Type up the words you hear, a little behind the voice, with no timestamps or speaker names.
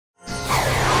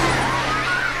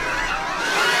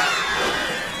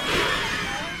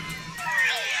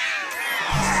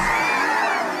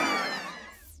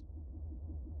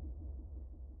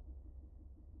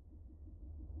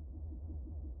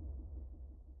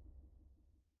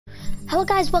Hello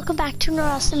guys, welcome back to another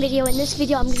awesome video. In this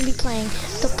video I'm going to be playing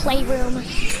the Playroom.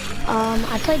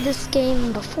 I played this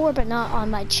game before but not on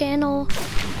my channel.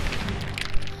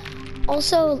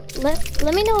 Also,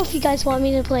 let me know if you guys want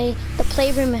me to play the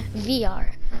Playroom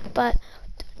VR. But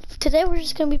today we're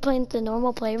just going to be playing the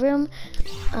normal Playroom.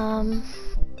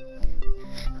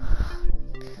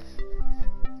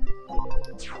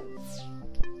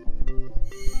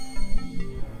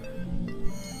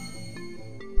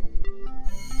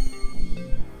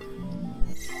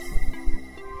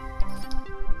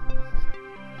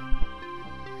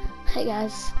 Hey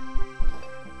guys.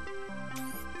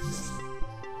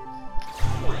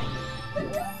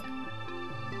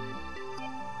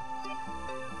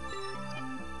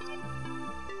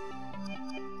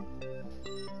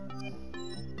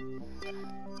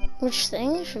 Which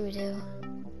thing should we do?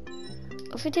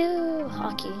 If we do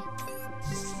hockey.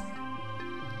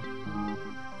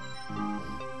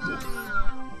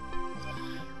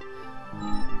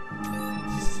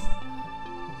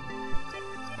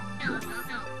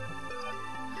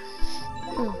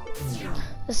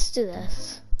 Let's do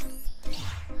this.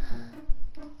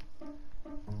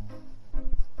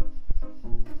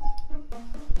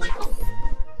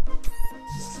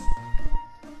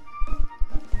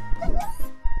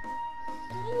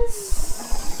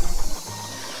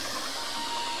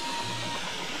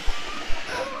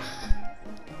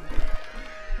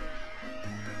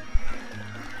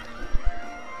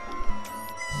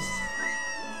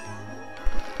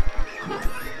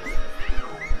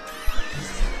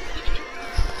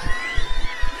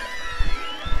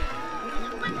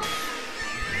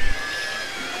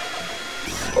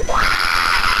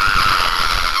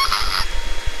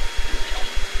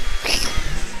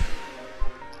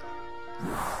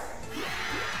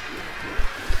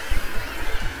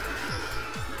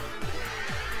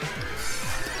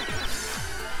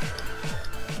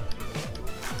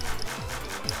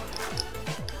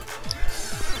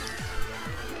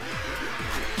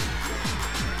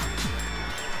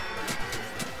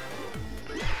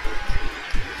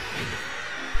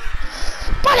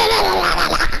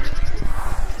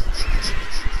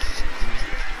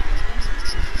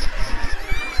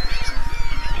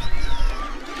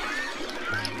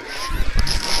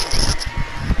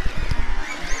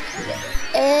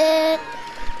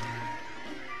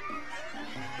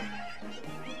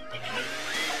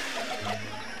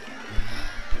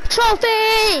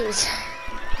 Trophies!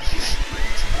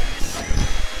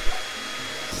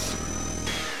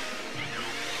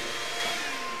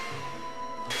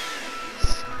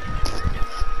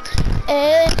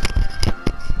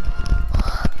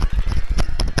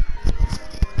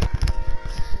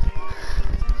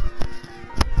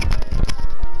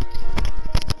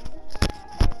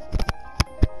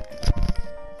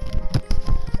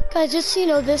 Guys, just so you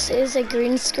know, this is a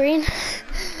green screen.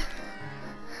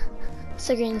 It's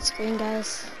a green screen,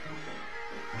 guys.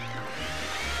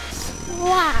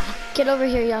 Wow! Get over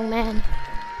here, young man.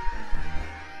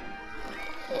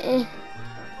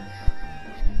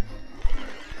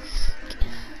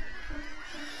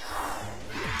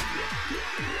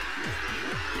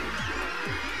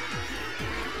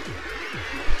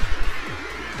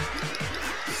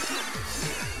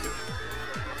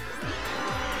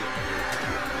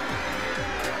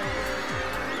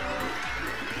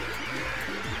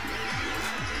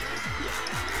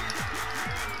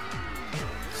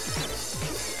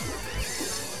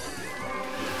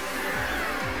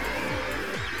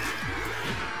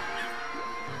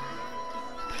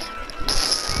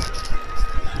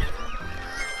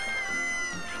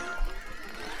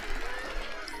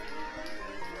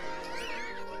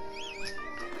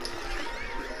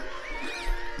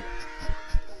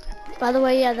 By the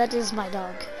way, yeah, that is my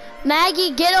dog.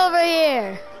 Maggie, get over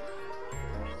here!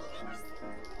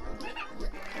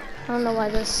 I don't know why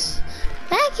this...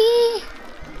 Maggie!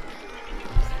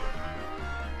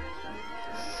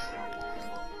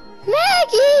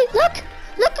 Maggie! Look!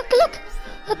 Look, look, look!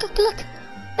 Look, look, look!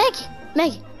 Maggie!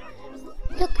 Maggie!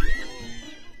 Look!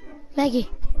 Maggie!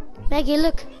 Maggie,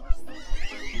 look!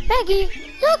 Maggie!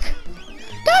 Look!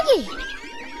 Doggy!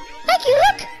 Maggie,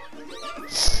 look!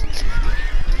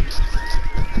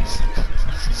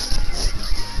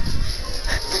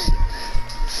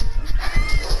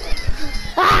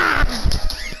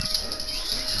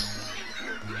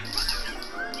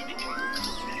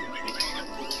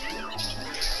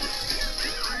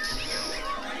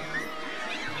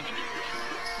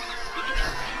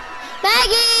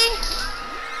 Maggie!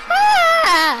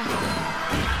 Ah!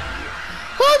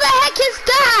 Who the heck is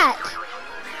that?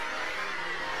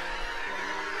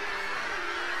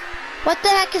 What the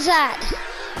heck is that?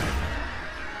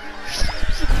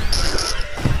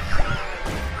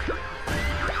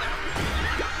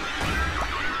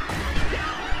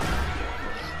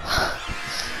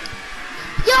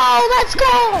 Let's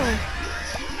go!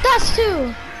 That's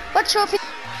 2. What trophy?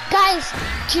 Guys,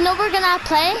 do you know we're gonna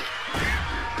play?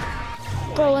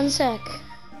 Bro, 1 sec.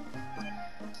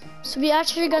 So we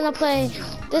actually gonna play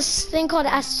this thing called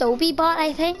Asobi bot,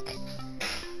 I think.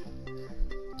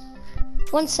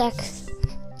 1 sec.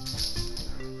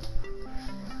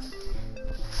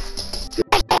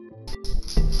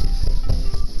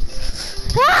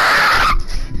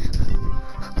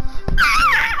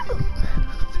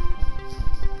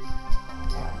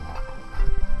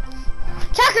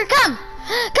 Tucker, come!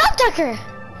 Come, Tucker!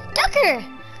 Tucker!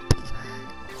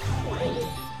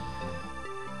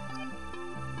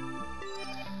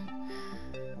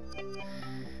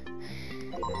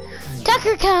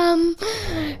 Tucker, come!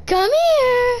 Come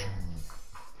here!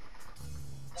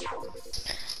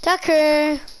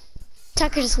 Tucker!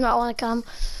 Tucker does not want to come.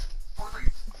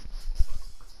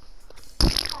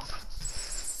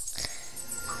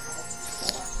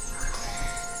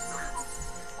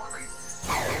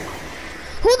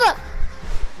 Who the?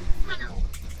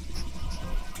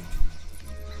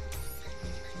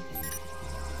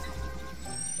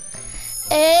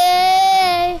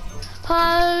 Hey,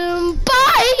 Pampayo.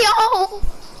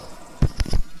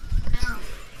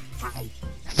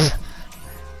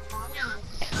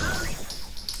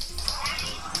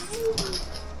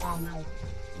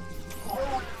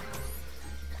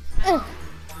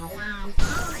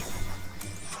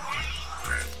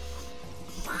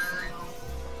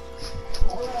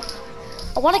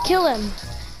 I want to kill him.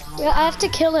 Yeah, I have to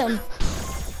kill him.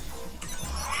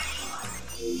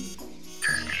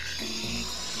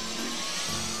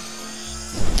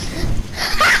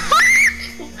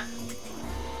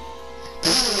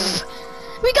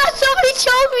 We got so many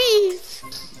trophies.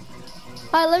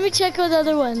 Alright, let me check with the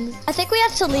other ones. I think we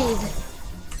have to leave.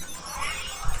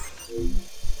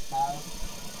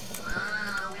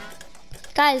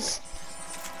 Guys.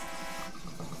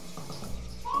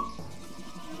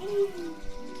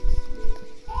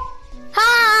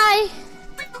 Hi!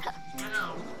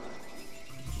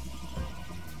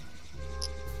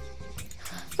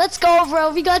 Let's go,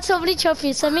 bro. We got so many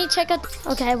trophies. Let me check out.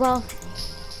 Okay, well.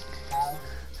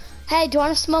 Hey, do you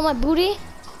want to smell my booty?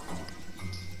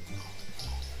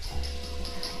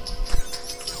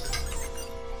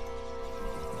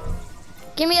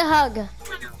 Give me a hug.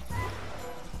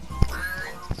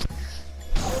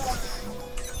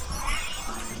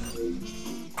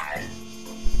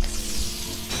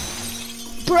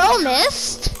 Bro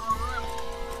missed?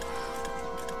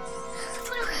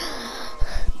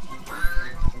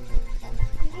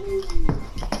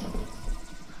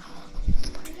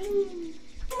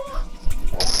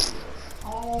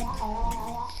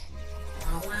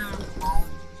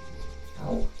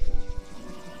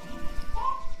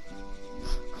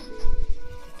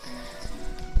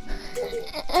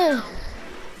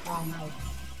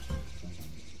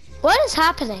 What is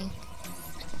happening?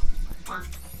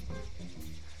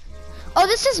 Oh,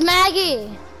 this is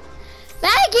Maggie.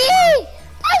 Maggie!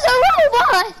 There's a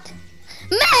robot!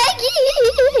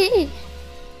 Maggie!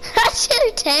 That's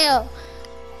your tail.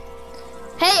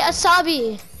 Hey,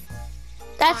 Asabi.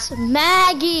 That's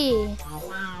Maggie.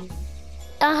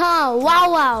 Uh-huh,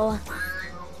 wow, wow.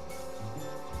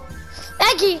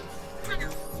 Maggie!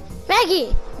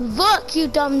 Maggie! Look, you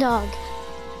dumb dog.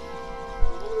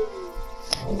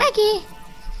 Maggie!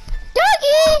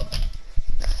 Doggy!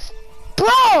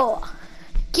 Bro!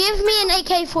 Give me an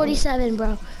AK-47,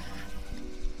 bro.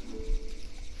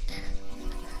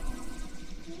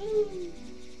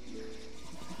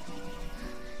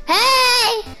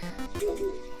 Hey!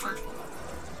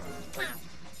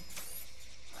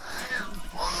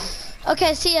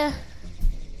 Okay, see ya.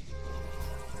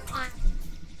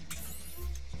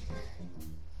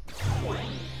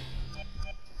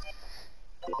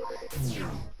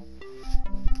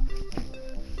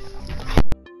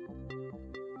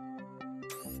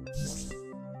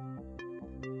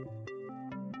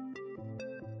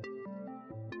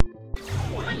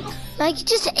 Like, you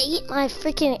just ate my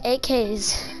freaking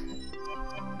AKs.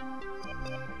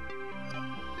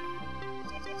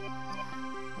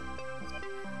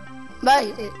 But,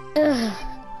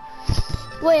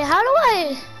 wait, how do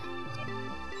I?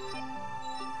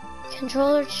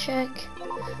 Controller check.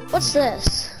 What's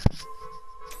this?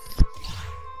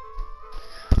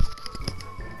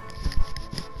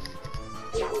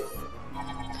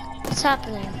 What's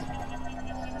happening?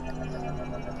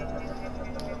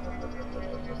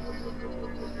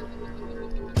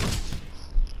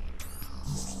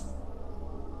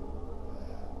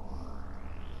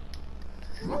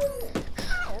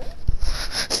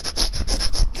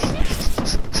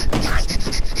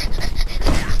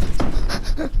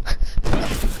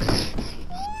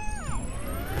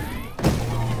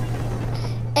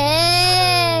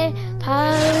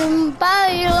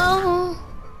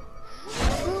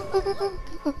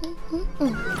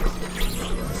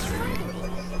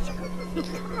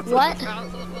 What?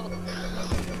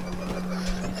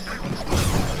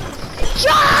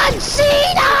 John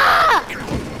Cena!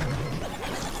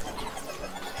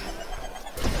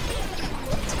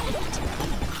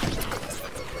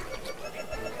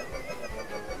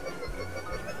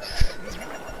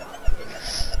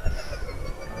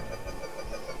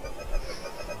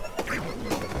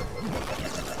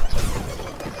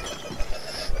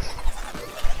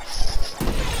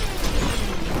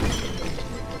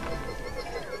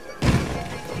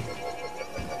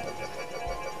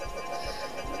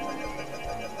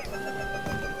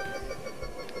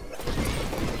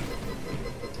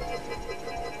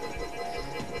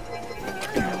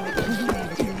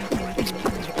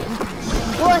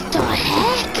 What the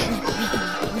heck?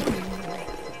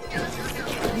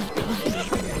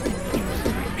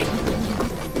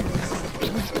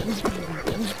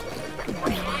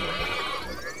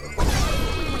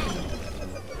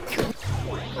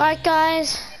 Alright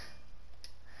guys,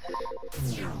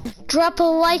 drop a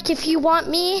like if you want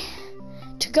me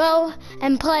to go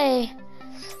and play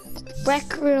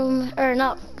Rec Room, or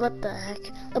not, what the heck,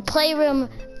 the Playroom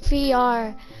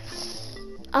VR.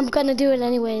 I'm gonna do it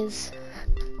anyways.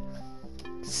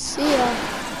 See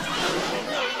ya.